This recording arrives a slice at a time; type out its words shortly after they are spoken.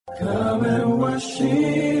Come and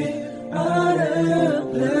worship at a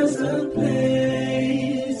pleasant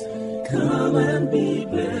place. Come and be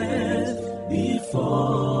blessed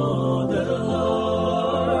before the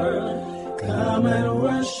Lord. Come and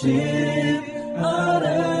worship at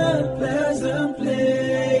a pleasant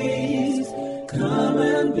place. Come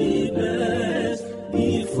and be blessed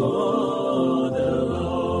before the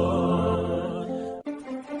Lord.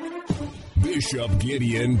 Bishop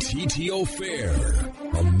Gideon T.T. Fair.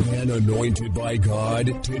 A man anointed by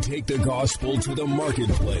God to take the gospel to the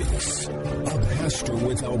marketplace. A pastor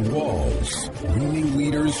without walls, bringing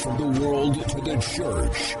leaders from the world to the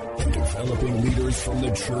church and developing leaders from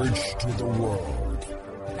the church to the world.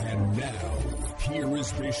 And now, here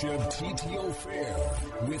is Bishop T.T. Fair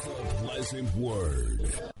with a pleasant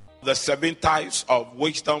word. The 7 types of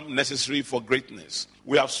wisdom necessary for greatness.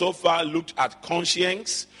 We have so far looked at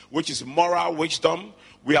conscience, which is moral wisdom.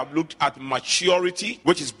 We have looked at maturity,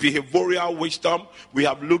 which is behavioral wisdom. We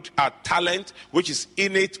have looked at talent, which is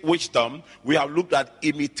innate wisdom. We have looked at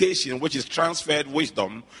imitation, which is transferred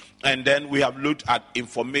wisdom. And then we have looked at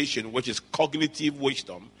information, which is cognitive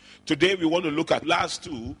wisdom. Today we want to look at last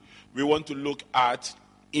 2. We want to look at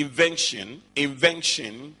invention,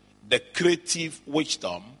 the creative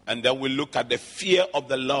wisdom. And then we look at the fear of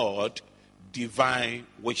the Lord, divine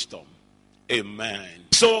wisdom. Amen.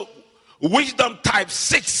 So, wisdom type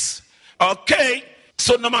 6. Okay.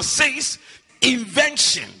 So number 6,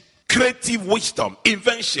 invention, creative wisdom.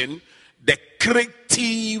 Invention, the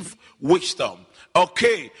creative wisdom.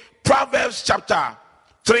 Okay. Proverbs chapter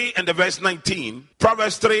 3 and the verse 19.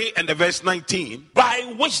 Proverbs 3 and the verse 19.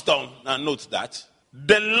 By wisdom, now note that,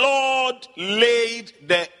 the Lord laid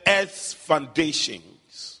the earth's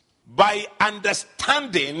foundations. By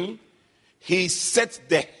understanding, he set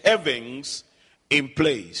the heavens in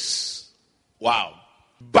place. Wow.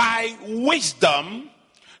 By wisdom,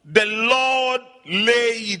 the Lord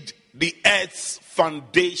laid the earth's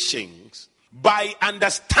foundations. By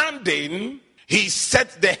understanding, he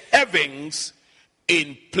set the heavens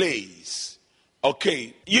in place.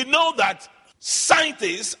 Okay. You know that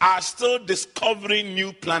scientists are still discovering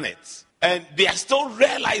new planets. And they are still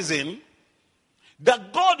realizing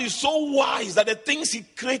that God is so wise that the things he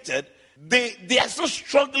created, they are still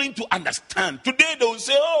struggling to understand. Today they will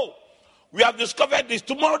say, oh, we have discovered this.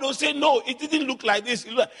 Tomorrow they'll say, no, it didn't look like this.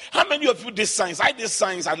 How many of you did science? I did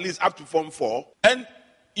science at least up to Form 4. And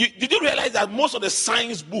did you realize that most of the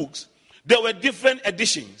science books, there were different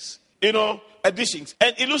editions? Editions.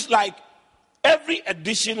 And it looks like every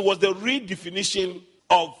edition was the redefinition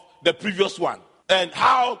of the previous one. And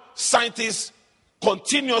how scientists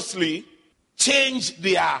continuously change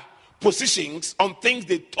their positions on things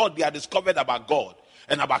they thought they had discovered about God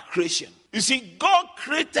and about creation. You see, God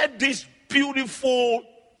created this beautiful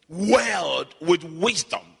world with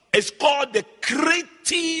wisdom. It's called the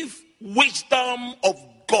creative wisdom of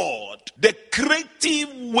God. The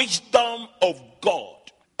creative wisdom of God.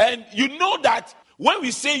 And you know that when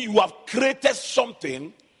we say you have created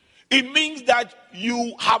something, it means that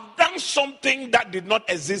you have done something that did not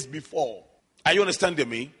exist before. Are you understanding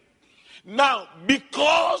me? Now,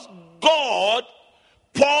 because God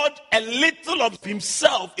poured a little of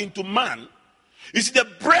himself into man, you see, the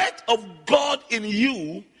breath of God in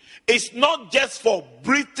you is not just for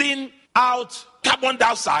breathing out carbon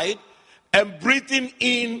dioxide and breathing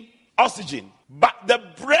in oxygen, but the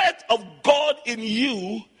breath of God in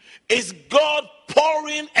you is God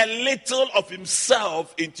pouring a little of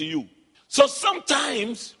himself into you. So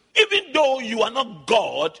sometimes, even though you are not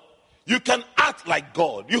God, you can act like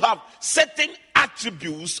God. You have certain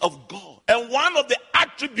attributes of God. And one of the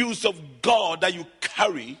attributes of God that you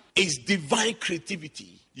carry is divine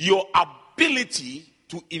creativity. Your ability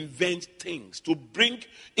to invent things, to bring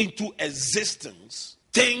into existence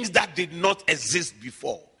things that did not exist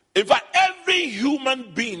before. In fact, every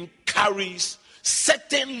human being carries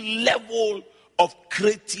certain level of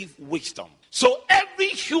creative wisdom. So every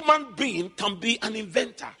human being can be an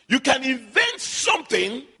inventor. You can invent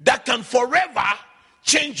something that can forever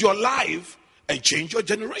change your life and change your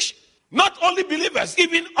generation. Not only believers,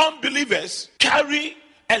 even unbelievers carry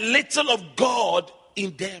a little of God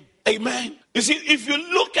in them. Amen. You see, if you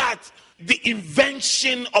look at the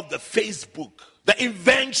invention of the Facebook, the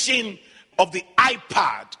invention of the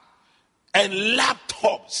iPad and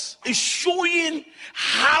laptops, is showing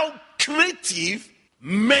how creative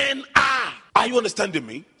men are. Are you understanding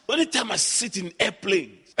me? Anytime I sit in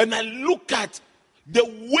airplanes and I look at the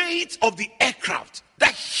weight of the aircraft,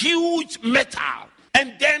 that huge metal,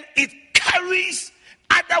 and then it carries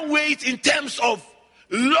other weight in terms of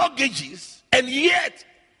luggages, and yet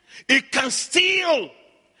it can still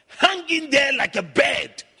hang in there like a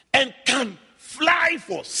bed. And fly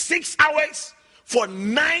for 6 hours, for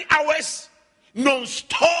 9 hours,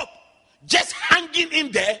 non-stop, just hanging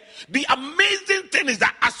in there. The amazing thing is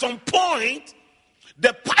that at some point,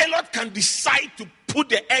 the pilot can decide to put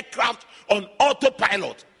the aircraft on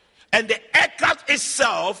autopilot, and the aircraft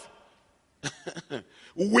itself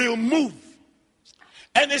will move.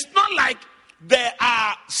 And it's not like there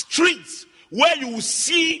are streets where you will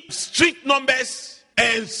see street numbers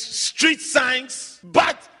and street signs,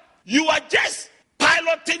 but you are just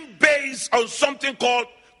piloting based on something called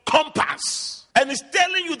compass. And it's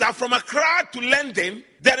telling you that from Accra to London,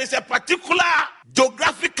 there is a particular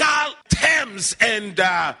geographical terms and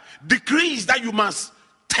degrees that you must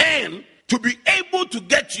turn to be able to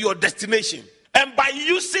get to your destination. And by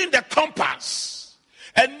using the compass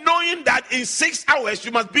and knowing that in 6 hours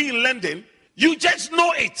you must be in London, you just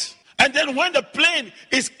know it. And then when the plane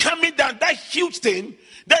is coming down, that huge thing,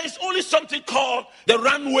 there is only something called the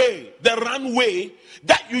runway. The runway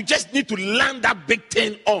that you just need to land that big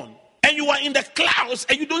thing on. And you are in the clouds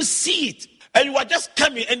and you don't see it. And you are just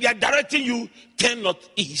coming and they are directing you 10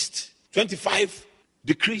 northeast, 25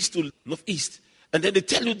 degrees to northeast. And then they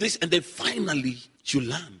tell you this and then finally you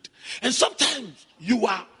land. And sometimes you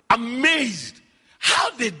are amazed. How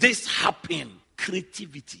did this happen?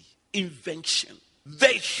 Creativity, invention. The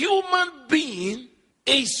human being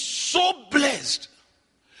is so blessed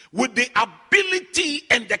with the ability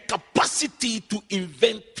and the capacity to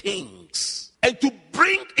invent things and to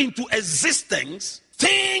bring into existence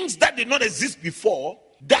things that did not exist before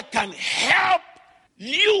that can help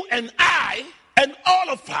you and I and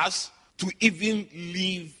all of us to even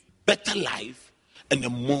live better life and a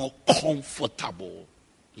more comfortable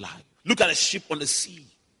life. Look at a ship on the sea.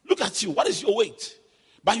 Look at you. What is your weight?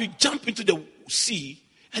 But you jump into the sea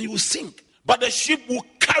and you will sink. But the ship will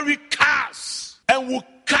carry cars and will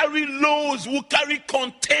carry loads, will carry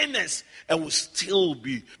containers and will still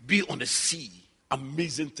be on the sea.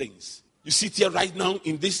 Amazing things. You sit here right now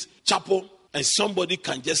in this chapel and somebody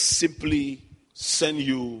can just simply send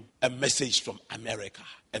you a message from America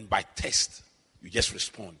and by text you just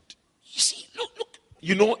respond. You see, look.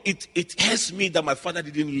 You know, it hurts me that my father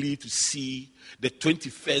didn't live to see the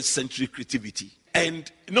 21st century creativity.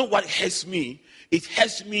 And you know what hurts me? It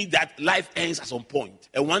hurts me that life ends at some point.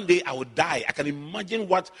 And one day I will die. I can imagine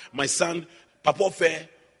what my son, Papa Fair,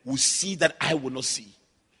 will see that I will not see.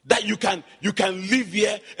 That you can live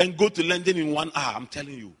here and go to London in 1 hour, I'm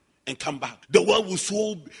telling you, and come back. The world was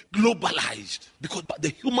so globalized because the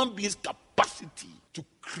human being's capacity to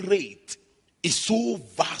create is so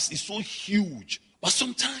vast, is so huge. But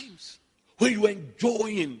sometimes when you're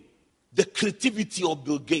enjoying the creativity of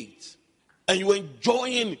Bill Gates and you're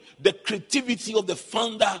enjoying the creativity of the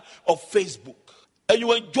founder of Facebook and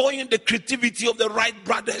you're enjoying the creativity of the Wright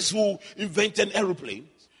brothers who invented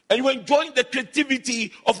aeroplanes and you're enjoying the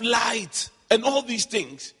creativity of light and all these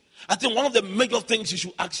things, I think one of the major things you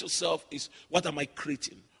should ask yourself is, what am I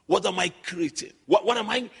creating? What am I creating? What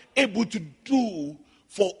am I able to do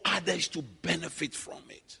for others to benefit from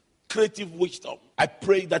it? Creative wisdom. I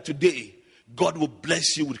pray that today God will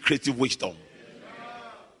bless you with creative wisdom.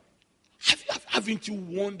 Haven't you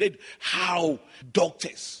wondered how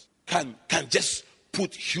doctors can just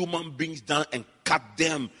put human beings down and cut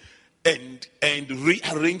them and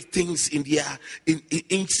rearrange things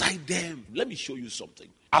inside them? Let me show you something.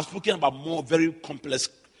 I've spoken about more very complex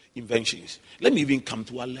inventions. Let me even come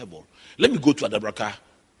to our level. Let me go to Adabraka.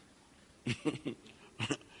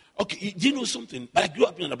 Okay, do you know something? But I grew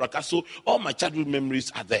up in Adabraka, so all my childhood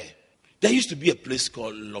memories are there. There used to be a place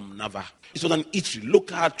called Lomnava. It was an eatery,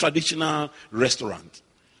 local, traditional restaurant.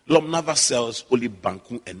 Lomnava sells only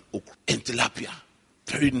banku and okra and tilapia.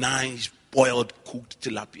 Very nice, boiled, cooked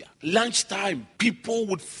tilapia. Lunchtime, people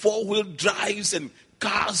with four-wheel drives and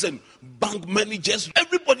cars and bank managers,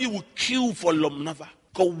 everybody would queue for Lomnava.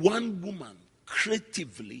 Because one woman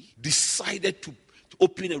creatively decided to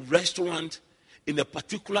open a restaurant in a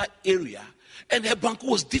particular area, and her banku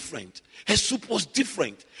was different, her soup was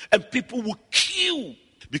different, and people would queue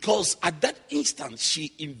because at that instant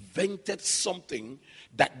she invented something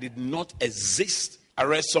that did not exist. I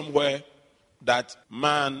read somewhere that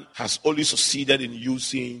man has only succeeded in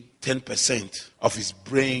using 10% of his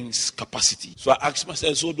brain's capacity. So I asked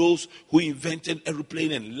myself, so those who invented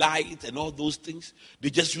aeroplane and light and all those things, they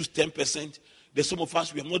just use 10%. There's some of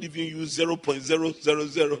us, we have not even used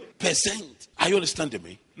 0.000%. Are you understanding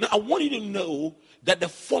me? Now, I want you to know that the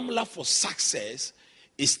formula for success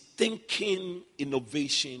is thinking,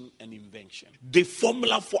 innovation, and invention. The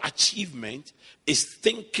formula for achievement is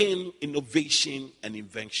thinking, innovation, and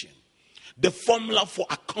invention. The formula for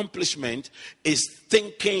accomplishment is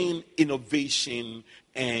thinking, innovation,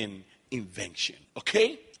 and invention.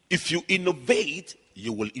 Okay? If you innovate,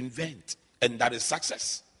 you will invent. And that is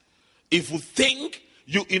success. If you think,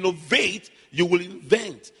 you innovate, you will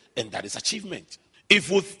invent. And that is achievement. If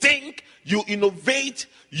you think, you innovate,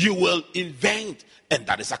 you will invent. And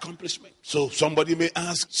that is accomplishment. So somebody may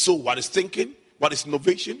ask, so what is thinking? What is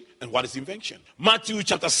innovation? And what is invention? Matthew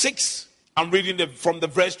chapter 6. I'm reading from the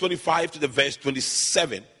verse 25 to the verse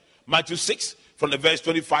 27. Matthew 6, from the verse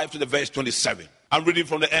 25 to the verse 27. I'm reading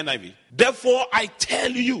from the NIV. Therefore, I tell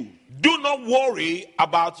you, do not worry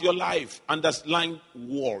about your life. Underline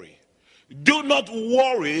worry. Do not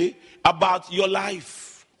worry about your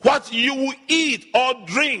life. What you will eat or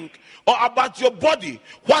drink, or about your body,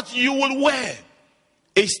 what you will wear.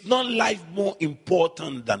 Is not life more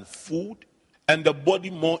important than food, and the body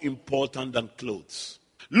more important than clothes?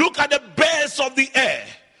 Look at the birds of the air.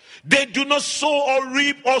 They do not sow or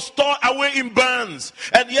reap or store away in barns,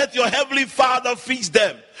 and yet your heavenly Father feeds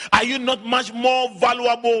them. Are you not much more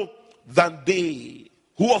valuable than they?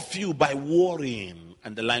 Who of you, by worrying,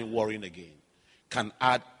 and the line worrying again, can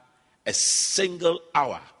add a single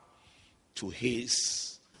hour to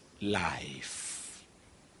his life?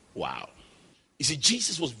 Wow. You see,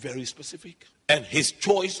 Jesus was very specific, and his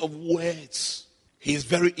choice of words, he is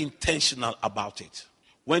very intentional about it.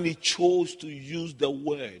 When he chose to use the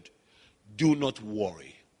word, do not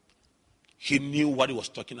worry, he knew what he was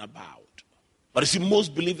talking about. But you see,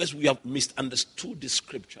 most believers, we have misunderstood the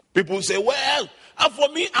scripture. People say, well, for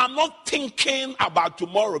me, I'm not thinking about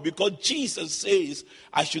tomorrow because Jesus says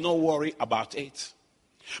I should not worry about it.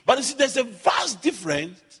 But you see, there's a vast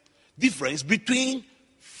difference between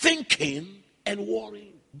thinking and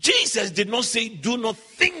worrying. Jesus did not say, do not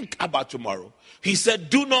think about tomorrow. He said,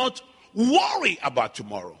 do not worry about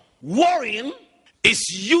tomorrow. Worrying is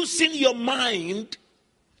using your mind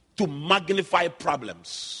to magnify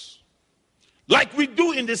problems. Like we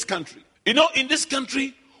do in this country. You know, in this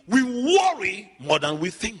country, we worry more than we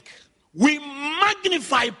think. We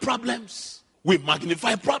magnify problems. We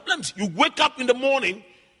magnify problems. You wake up in the morning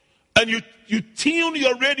and you tune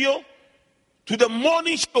your radio to the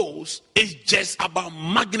morning shows. It's just about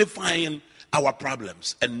magnifying our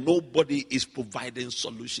problems, and nobody is providing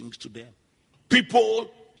solutions to them.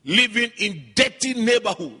 People living in dirty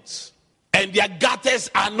neighborhoods, and their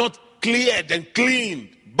gutters are not cleared and cleaned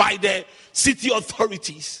by the city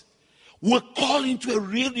authorities, will call into a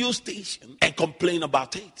radio station and complain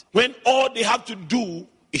about it, when all they have to do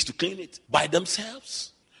is to clean it by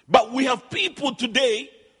themselves. But we have people today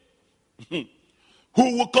who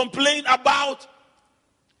will complain about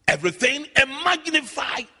everything and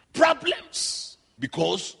magnify problems,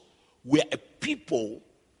 because we are a people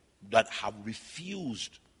that have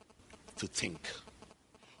refused to think.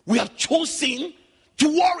 We have chosen to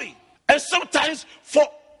worry, and sometimes for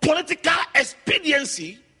political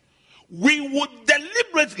expediency, we would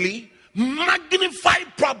deliberately magnify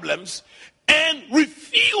problems and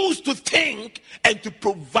refuse to think and to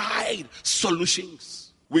provide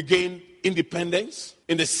solutions. We gained independence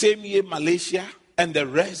in the same year Malaysia and the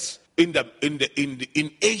rest in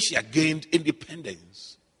Asia gained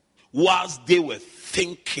independence. Whilst they were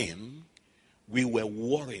thinking, we were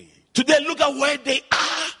worrying. Today, look at where they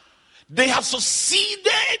are. They have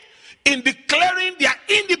succeeded in declaring their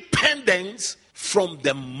independence from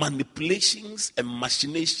the manipulations and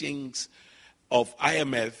machinations of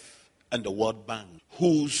IMF and the World Bank,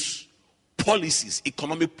 whose policies,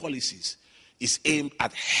 economic policies, is aimed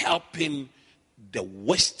at helping the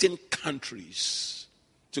Western countries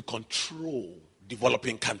to control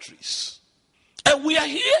developing countries. And we are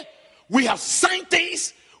here. We have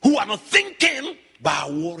scientists who are not thinking but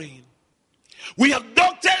are worrying. We have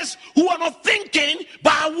doctors who are not thinking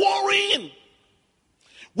but are worrying.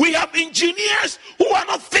 We have engineers who are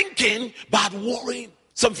not thinking but worrying.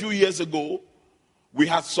 Some few years ago, we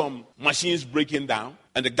had some machines breaking down,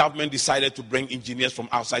 and the government decided to bring engineers from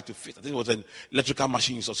outside to fit. I think it was an electrical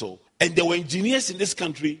machines or so. And there were engineers in this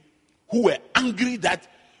country who were angry that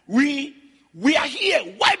we are here.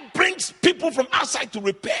 Why bring people from outside to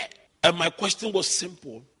repair? And my question was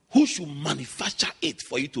simple. Who should manufacture it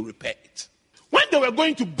for you to repair it? When they were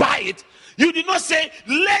going to buy it, you did not say,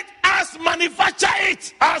 let us manufacture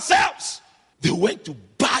it ourselves. They went to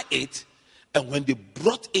buy it, and when they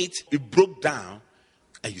brought it, it broke down,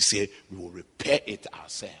 and you say, we will repair it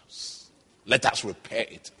ourselves. Let us repair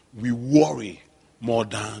it. We worry more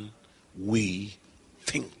than we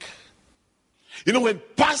think. You know, when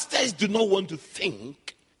pastors do not want to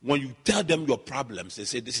think, when you tell them your problems, they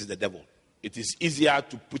say, this is the devil. It is easier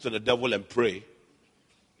to put on the devil and pray.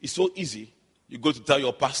 It's so easy. You go to tell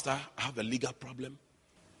your pastor, I have a legal problem.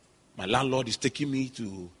 My landlord is taking me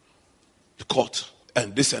to the court.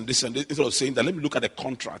 and this and this and this. Instead of saying that, let me look at the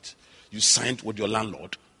contract you signed with your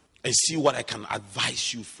landlord and see what I can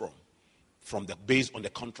advise you from the based on the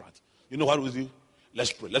contract. You know what we'll do?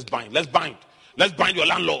 Let's pray. Let's bind your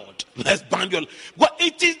landlord. Let's bind your. Well,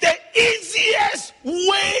 it is the easiest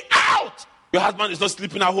way out. Your husband is not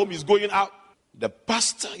sleeping at home, he's going out. The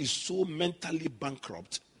pastor is so mentally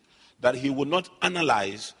bankrupt that he will not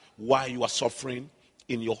analyze why you are suffering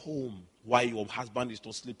in your home, why your husband is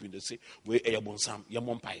not sleeping. They say, well,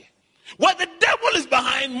 the devil is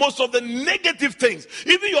behind most of the negative things.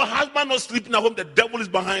 Even your husband not sleeping at home, the devil is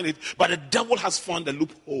behind it. But the devil has found a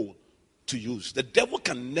loophole to use. The devil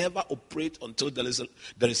can never operate until there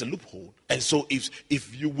is a loophole. And so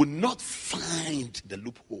if you will not find the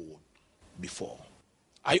loophole before.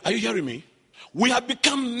 Are you hearing me? We have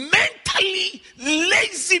become mentally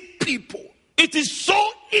lazy people. It is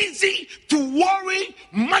so easy to worry,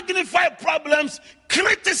 magnify problems,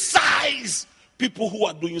 criticize people who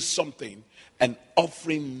are doing something and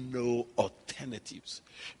offering no alternatives,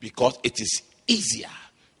 because it is easier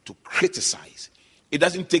to criticize. It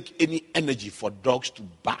doesn't take any energy for dogs to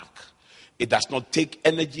bark. It does not take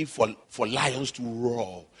energy for lions to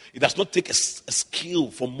roar. It does not take a skill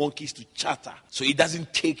for monkeys to chatter. So it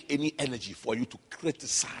doesn't take any energy for you to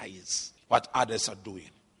criticize what others are doing.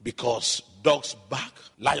 Because dogs bark,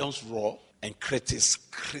 lions roar, and critics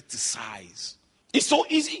criticize. It's so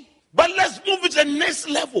easy. But let's move it to the next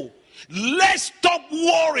level. Let's stop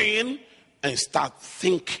worrying and start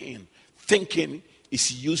thinking. Thinking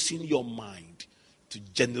is using your mind to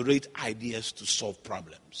generate ideas to solve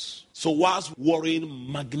problems. So whilst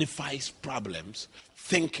worrying magnifies problems,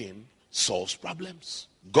 thinking solves problems.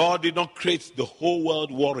 God did not create the whole world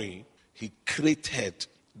worrying. He created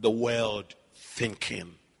the world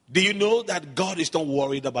thinking. Do you know that God is not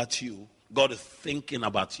worried about you? God is thinking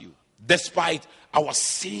about you. Despite our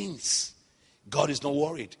sins, God is not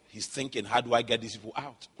worried. He's thinking, how do I get these people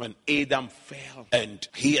out? When Adam fell and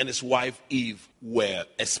he and his wife Eve were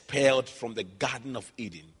expelled from the Garden of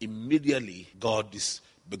Eden, immediately God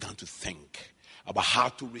began to think about how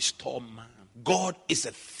to restore man. God is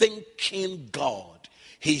a thinking God.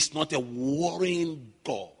 He is not a worrying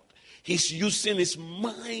God. He's using his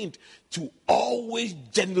mind to always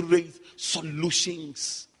generate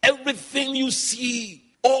solutions. Everything you see,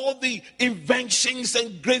 all the inventions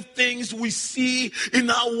and great things we see in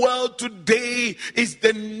our world today is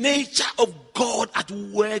the nature of God at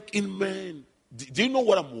work in men. Do you know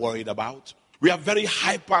what I'm worried about? We are very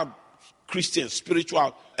hyper Christian,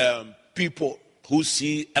 spiritual people who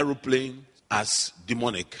see aeroplane as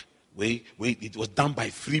demonic. Wait, it was done by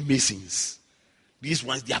Freemasons. These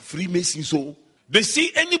ones, they are Freemasons, so they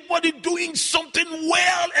see anybody doing something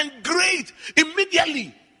well and great,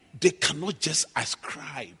 immediately they cannot just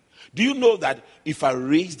ascribe. Do you know that if I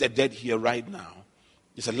raise the dead here right now,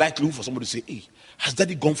 it's a likelihood for somebody to say, hey, has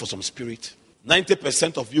daddy gone for some spirit?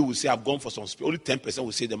 90% of you will say, I've gone for some spirit. Only 10%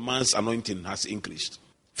 will say the man's anointing has increased.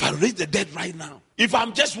 If I raise the dead right now, if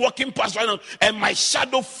I'm just walking past right now and my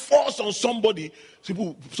shadow falls on somebody, some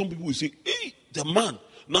people will say, hey, the man,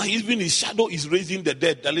 now even his shadow is raising the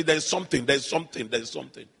dead. There's something.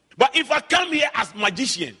 But if I come here as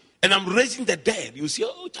magician and I'm raising the dead, you say,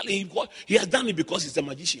 oh, Charlie, he has done it because he's a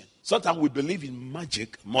magician. Sometimes we believe in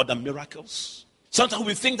magic more than miracles. Sometimes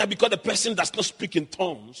we think that because the person does not speak in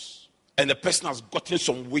tongues and the person has gotten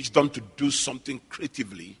some wisdom to do something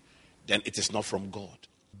creatively, then it is not from God.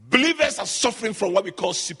 Believers are suffering from what we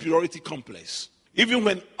call superiority complex. Even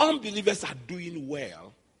when unbelievers are doing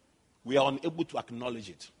well, we are unable to acknowledge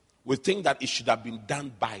it. We think that it should have been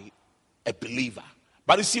done by a believer.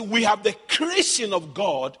 But you see, we have the creation of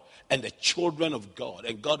God and the children of God,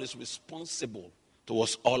 and God is responsible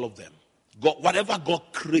towards all of them. God, whatever God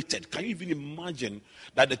created, can you even imagine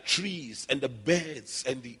that the trees and the birds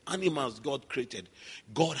and the animals God created,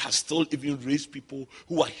 God has still even raised people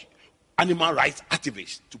who are animal rights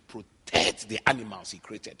activists to protect the animals he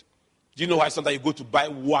created. Do you know why sometimes you go to buy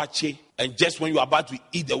wache and just when you're about to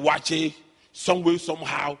eat the wache,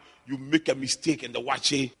 somehow you make a mistake and the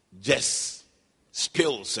wache just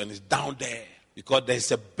spills and is down there because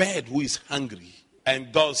there's a bird who is hungry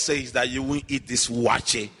and God says that you won't eat this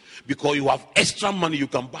wache because you have extra money you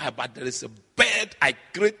can buy, but there is a bird I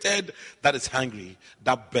created that is hungry.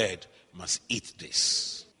 That bird must eat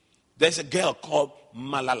this. There's a girl called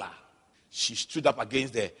Malala. She stood up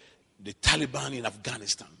against the Taliban in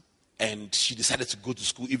Afghanistan. And she decided to go to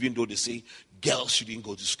school, even though they say girls shouldn't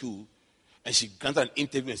go to school. And she granted an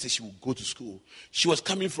interview and said she would go to school. She was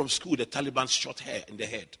coming from school. The Taliban shot her in the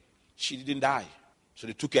head. She didn't die. So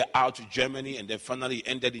they took her out to Germany and then finally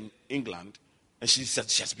ended in England. And she said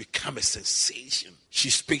she has become a sensation. She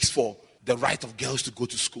speaks for the right of girls to go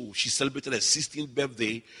to school. She celebrated her 16th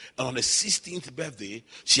birthday, and on her 16th birthday,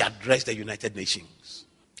 she addressed the United Nations.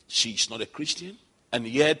 She is not a Christian, and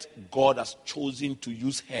yet God has chosen to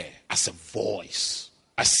use her as a voice.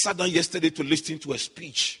 I sat down yesterday to listen to a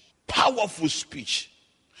speech, powerful speech,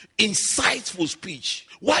 insightful speech.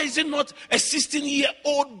 Why is it not a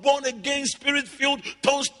 16-year-old born-again, spirit-filled,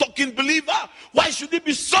 tongue-talking believer? Why should it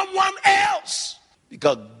be someone else?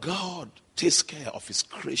 Because God takes care of his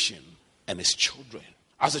creation and his children.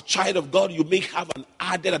 As a child of God, you may have an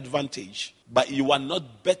added advantage, but you are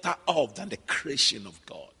not better off than the creation of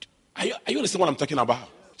God. Are you understand what I'm talking about?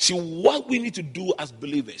 See, what we need to do as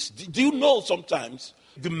believers, do you know sometimes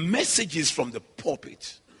the messages from the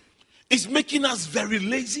pulpit is making us very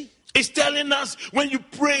lazy? It's telling us when you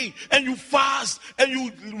pray and you fast and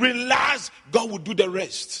you relax, God will do the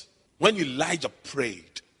rest. When Elijah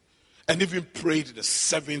prayed, and even prayed the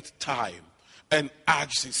 7th time, and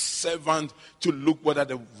asked his servant to look whether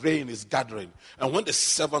the rain is gathering. And when the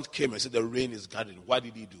servant came and said the rain is gathering, what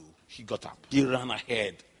did he do? He got up. He ran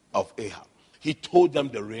ahead of Ahab. He told them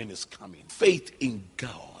the rain is coming. Faith in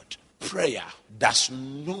God, prayer does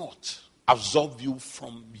not absolve you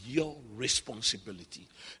from your responsibility.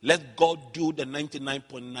 Let God do the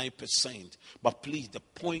 99.9%, but please, the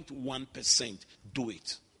 0.1%, do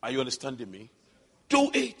it. Are you understanding me? Do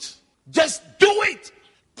it. Just do it.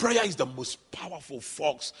 Prayer is the most powerful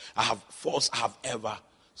force I have ever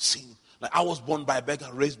seen. Like, I was born by a beggar,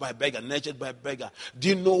 raised by a beggar, nurtured by a beggar. Do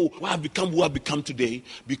you know why I've become who I've become today?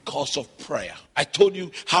 Because of prayer. I told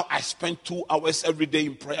you how I spent 2 hours every day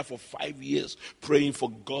in prayer for 5 years, praying for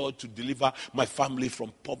God to deliver my family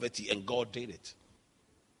from poverty, and God did it.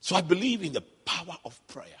 So I believe in the power of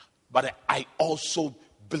prayer, but I also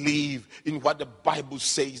believe in what the Bible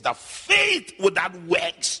says, that faith without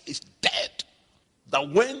works is dead. That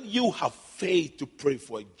when you have faith to pray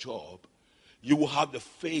for a job, you will have the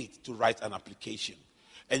faith to write an application.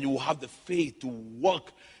 And you will have the faith to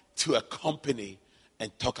walk to a company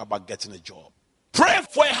and talk about getting a job. Pray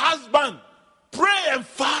for a husband. Pray and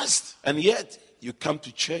fast. And yet, you come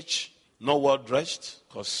to church, not well dressed,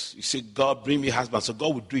 because you say, God, bring me a husband. So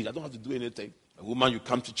God will do it. I don't have to do anything. A woman, you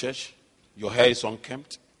come to church, your hair is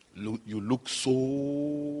unkempt. You look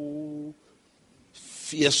so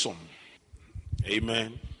fearsome.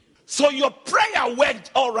 Amen. So your prayer worked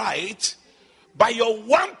all right, but your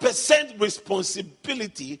 1%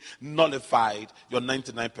 responsibility nullified your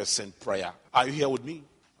 99% prayer. Are you here with me?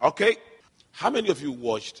 Okay. How many of you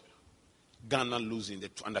watched Ghana losing, the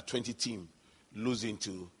under 20 team losing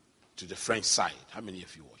to the French side? How many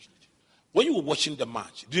of you watched it? When you were watching the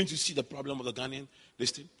match, didn't you see the problem of the Ghanaian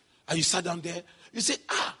listing? And you sat down there, you said,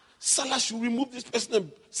 Salah should remove this person,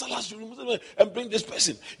 and Salah should remove them and bring this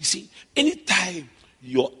person. You see, anytime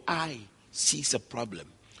your eye sees a problem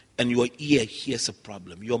and your ear hears a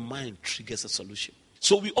problem, your mind triggers a solution.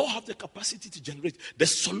 So we all have the capacity to generate. The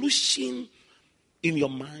solution in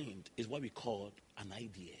your mind is what we call an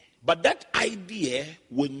idea. But that idea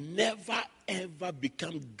will never, ever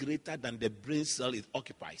become greater than the brain cell it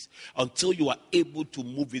occupies until you are able to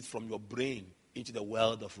move it from your brain into the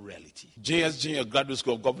world of reality. JSG, Graduate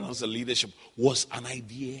School of Governance and Leadership, was an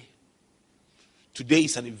idea. Today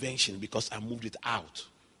it's an invention because I moved it out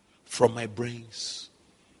from my brains.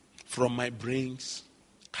 From my brains.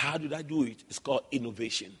 How did I do it? It's called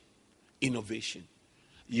innovation. Innovation.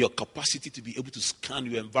 Your capacity to be able to scan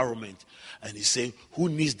your environment and you say, who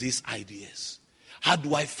needs these ideas? How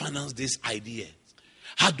do I finance this idea?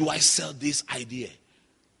 How do I sell this idea?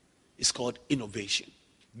 It's called innovation.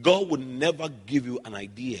 God will never give you an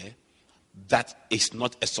idea that is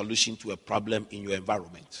not a solution to a problem in your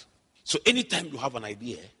environment. So anytime you have an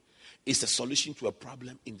idea, it's a solution to a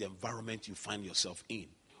problem in the environment you find yourself in.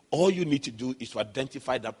 All you need to do is to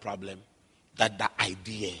identify that problem that the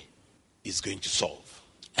idea is going to solve.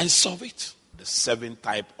 And solve it. The 7th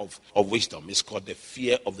type of wisdom is called the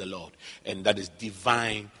fear of the Lord. And that is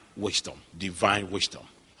divine wisdom. Divine wisdom.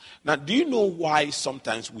 Now, do you know why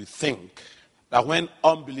sometimes we think that when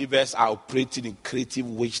unbelievers are operating in creative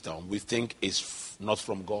wisdom, we think it's not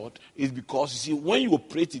from God? It's because, you see, when you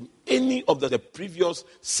operate in any of the previous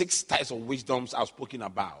 6 types of wisdoms I've spoken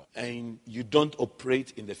about, and you don't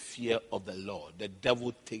operate in the fear of the Lord, the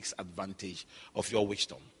devil takes advantage of your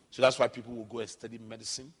wisdom. So that's why people will go and study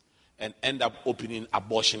medicine and end up opening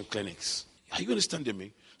abortion clinics. Are you understanding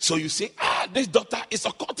me? So you say, this doctor is a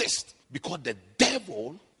cultist. Because the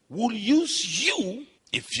devil will use you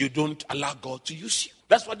if you don't allow God to use you.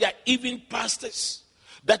 That's why there are even pastors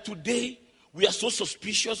that today we are so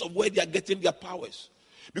suspicious of where they are getting their powers.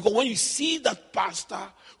 Because when you see that pastor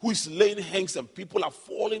who is laying hands and people are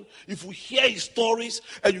falling, if you hear his stories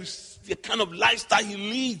and you see the kind of lifestyle he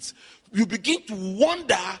leads, you begin to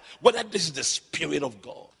wonder whether this is the Spirit of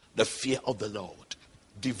God. The fear of the Lord,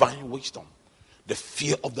 divine wisdom. The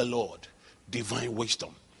fear of the Lord, divine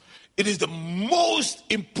wisdom. It is the most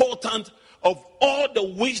important of all the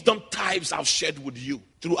wisdom types I've shared with you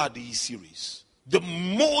throughout this series. The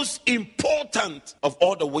most important of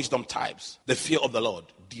all the wisdom types, the fear of the Lord,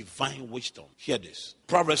 divine wisdom. Hear this.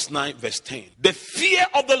 Proverbs 9 verse 10. The fear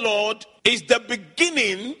of the Lord is the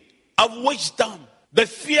beginning of wisdom. The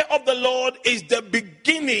fear of the Lord is the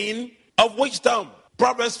beginning of wisdom.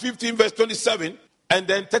 Proverbs 15 verse 27 and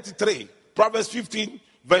then 33. Proverbs 15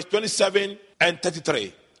 verse 27 and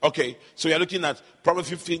 33. Okay, so you're looking at Proverbs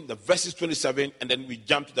 15, the verses 27, and then we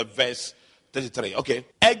jump to the verse 33. Okay.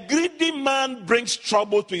 A greedy man brings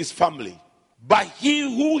trouble to his family, but he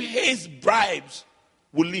who hates bribes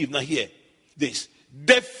will live. Now hear this.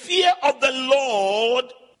 The fear of the Lord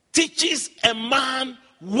teaches a man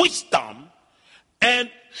wisdom, and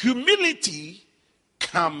humility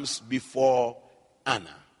comes before honor.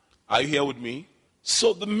 Are you here with me?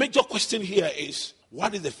 So the major question here is,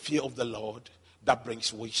 what is the fear of the Lord that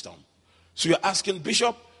brings wisdom? So you're asking,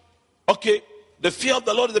 Bishop, okay, the fear of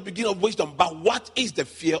the Lord is the beginning of wisdom, but what is the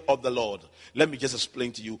fear of the Lord? Let me just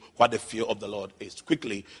explain to you what the fear of the Lord is.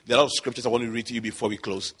 Quickly, there are a lot of scriptures I want to read to you before we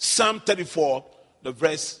close. Psalm 34, the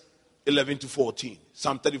verse 11 to 14.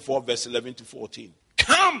 Psalm 34, verse 11 to 14.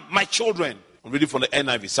 Come, my children. I'm reading from the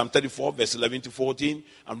NIV. Psalm 34, verse 11 to 14.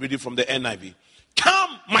 I'm reading from the NIV.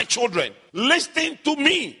 Come, my children, listen to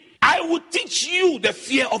me. I will teach you the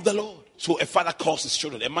fear of the Lord. So a father calls his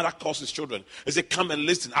children, a mother calls his children. They say, come and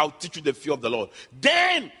listen, I'll teach you the fear of the Lord.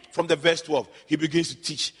 Then, from the verse 12, he begins to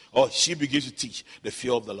teach, or she begins to teach the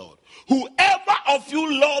fear of the Lord. Whoever of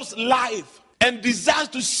you loves life and desires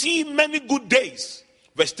to see many good days,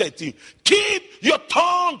 verse 13, keep your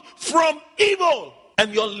tongue from evil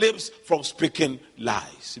and your lips from speaking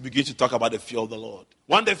lies. He begins to talk about the fear of the Lord.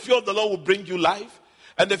 One, the fear of the Lord will bring you life.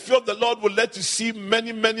 And the fear of the Lord will let you see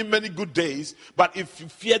many, many, many good days. But if you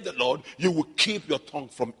fear the Lord, you will keep your tongue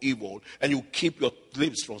from evil and you keep your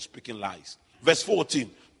lips from speaking lies. Verse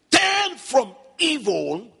 14. Turn from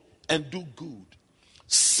evil and do good.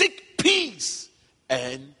 Seek peace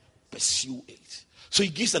and pursue it. So he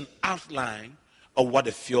gives an outline of what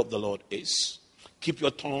the fear of the Lord is. Keep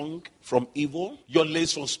your tongue from evil, your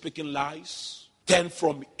lips from speaking lies. Turn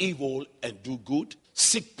from evil and do good.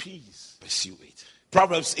 Seek peace, pursue it.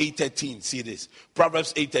 Proverbs 8:13, see this.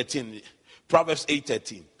 Proverbs 8:13. Proverbs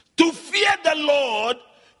 8:13. To fear the Lord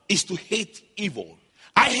is to hate evil.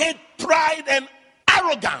 I hate pride and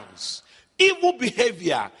arrogance, evil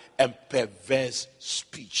behavior and perverse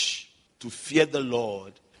speech. To fear the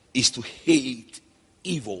Lord is to hate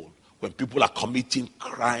evil. When people are committing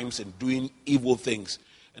crimes and doing evil things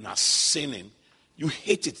and are sinning, you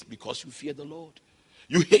hate it because you fear the Lord.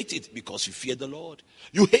 You hate it because you fear the Lord.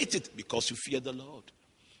 You hate it because you fear the Lord.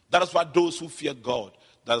 That is what those who fear God,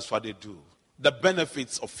 that is what they do. The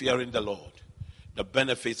benefits of fearing the Lord. The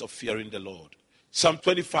benefits of fearing the Lord. Psalm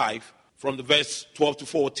 25 from the verse 12 to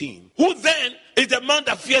 14. Who then is the man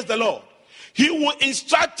that fears the Lord? He will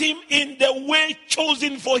instruct him in the way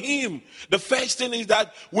chosen for him. The first thing is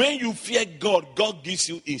that when you fear God, God gives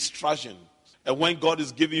you instruction. And when God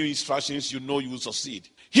is giving you instructions, you know you will succeed.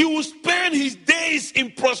 He will spend his days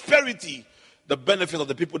in prosperity. The benefit of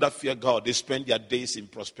the people that fear God, they spend their days in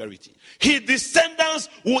prosperity. His descendants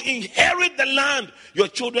will inherit the land. Your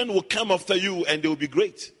children will come after you and they will be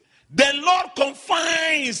great. The Lord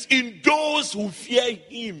confides in those who fear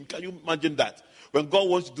him. Can you imagine that? When God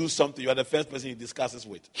wants to do something, you are the first person he discusses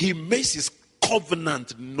with. He makes his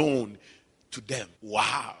covenant known to them.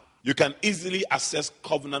 Wow. You can easily access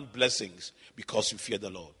covenant blessings because you fear the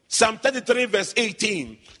Lord. Psalm 33 verse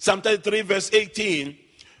 18. Psalm 33 verse 18.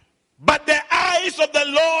 But the eyes of the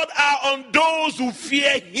Lord are on those who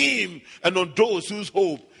fear him and on those whose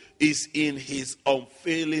hope is in his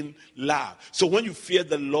unfailing love. So when you fear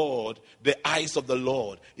the Lord, the eyes of the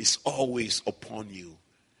Lord is always upon you.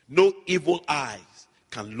 No evil eyes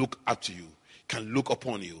can look up to you, can look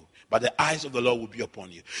upon you, but the eyes of the Lord will be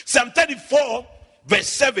upon you. Psalm 34 verse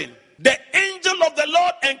 7. The angel of the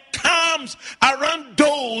Lord encamps around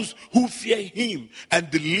those who fear him and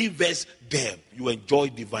delivers them. You enjoy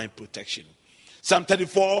divine protection. Psalm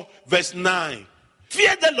 34 verse 9.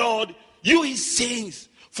 Fear the Lord, you his saints,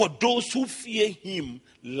 for those who fear him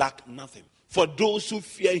lack nothing. For those who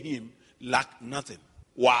fear him lack nothing.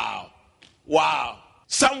 Wow. Wow.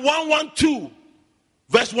 Psalm 112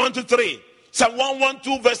 verse 1 to 3. Psalm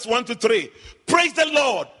 112 verse 1 to 3. Praise the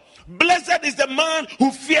Lord. Blessed is the man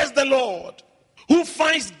who fears the Lord, who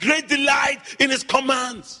finds great delight in his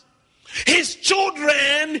commands. His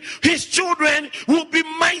children will be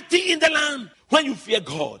mighty in the land. When you fear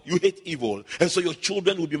God, you hate evil, and so your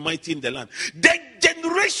children will be mighty in the land. The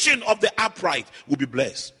generation of the upright will be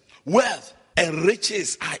blessed. Wealth and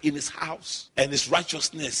riches are in his house, and his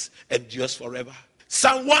righteousness endures forever.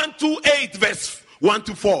 Psalm 128 verse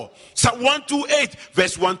 1-4. Psalm 128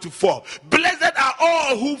 verse 1-4. Blessed are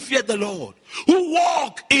all who fear the Lord, who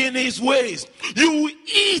walk in his ways. You will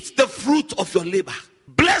eat the fruit of your labor.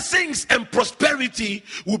 Blessings and prosperity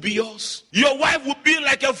will be yours. Your wife will be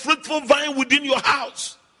like a fruitful vine within your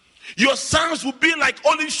house. Your sons will be like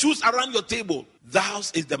olive shoots around your table. Thou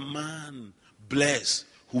is the man blessed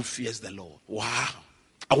who fears the Lord. Wow.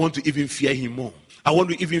 I want to even fear him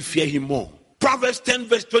more. Proverbs 10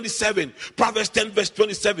 verse 27. Proverbs 10 verse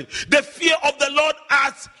 27. The fear of the Lord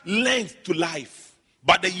adds length to life,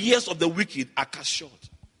 but the years of the wicked are cut short.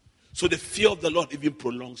 So the fear of the Lord even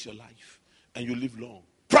prolongs your life, and you live long.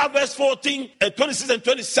 Proverbs 14 and 26 and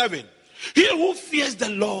 27. He who fears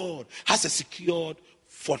the Lord has a secured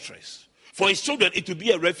fortress. For his children it will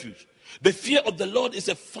be a refuge. The fear of the Lord is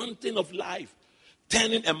a fountain of life,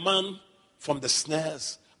 turning a man from the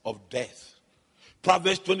snares of death.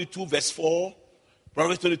 Proverbs 22 verse 4.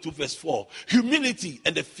 Proverbs 22 verse 4. Humility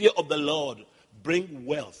and the fear of the Lord bring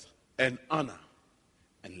wealth and honor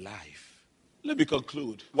and life. Let me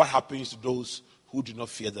conclude. What happens to those who do not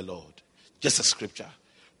fear the Lord? Just a scripture.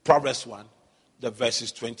 Proverbs 1, the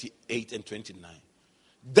verses 28 and 29.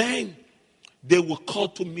 Then they will call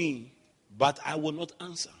to me, but I will not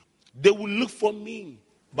answer. They will look for me,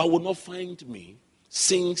 but will not find me,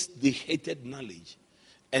 since they hated knowledge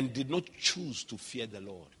and did not choose to fear the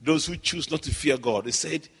Lord. Those who choose not to fear God, they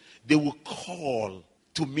said, they will call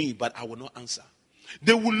to me, but I will not answer.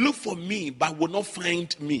 They will look for me, but will not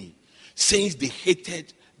find me, since they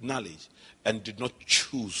hated knowledge and did not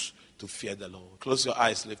choose to fear the Lord. Close your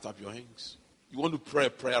eyes, lift up your hands. You want to pray a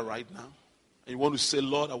prayer right now, and you want to say,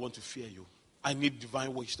 Lord, I want to fear you. I need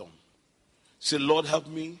divine wisdom. Say, Lord, help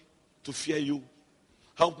me to fear you.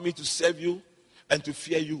 Help me to serve you and to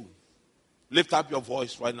fear you. Lift up your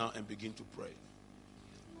voice right now and begin to pray.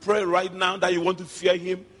 Pray right now that you want to fear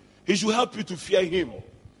him. He should help you to fear him.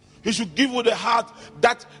 He should give you the heart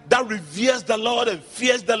that reveres the Lord and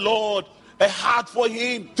fears the Lord. A heart for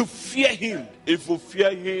him, to fear him. If you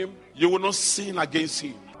fear him, you will not sin against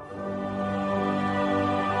him.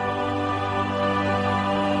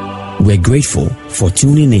 We're grateful for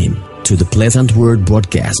tuning in to the Pleasant Word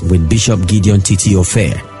broadcast with Bishop Gideon T.T.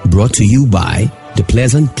 Ofair, brought to you by The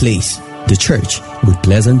Pleasant Place, the church with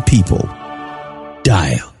pleasant people.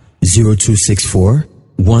 Dial 0264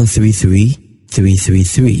 133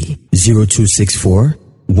 333 0264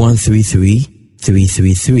 133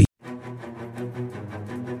 333.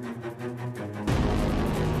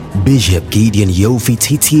 Bishop Gideon Yofi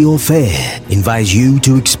T.T. Ofair invites you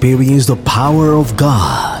to experience the power of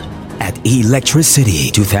God at Electricity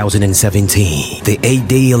 2017, the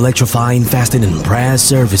 8-day electrifying fasting and prayer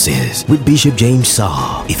services with Bishop James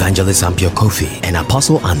Saw, Evangelist Ampio Kofi, and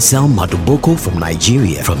Apostle Anselm Maduboko from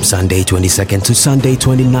Nigeria, from Sunday 22nd to Sunday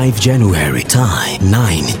 29th January. Time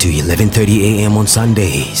 9 to 11:30 a.m. on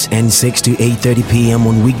Sundays and 6 to 8:30 p.m.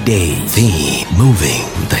 on weekdays. Theme: Moving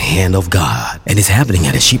the Hand of God, and it's happening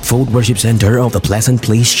at the Sheepfold Worship Center of the Pleasant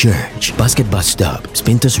Place Church, Basket Bus Stop,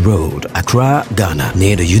 Spintus Road, Accra, Ghana,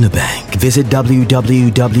 near the Unibank. Visit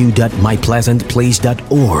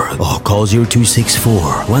www.mypleasantplace.org or call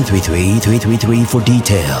 0264-133-333 for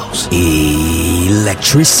details.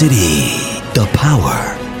 Electricity, the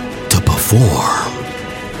power to perform.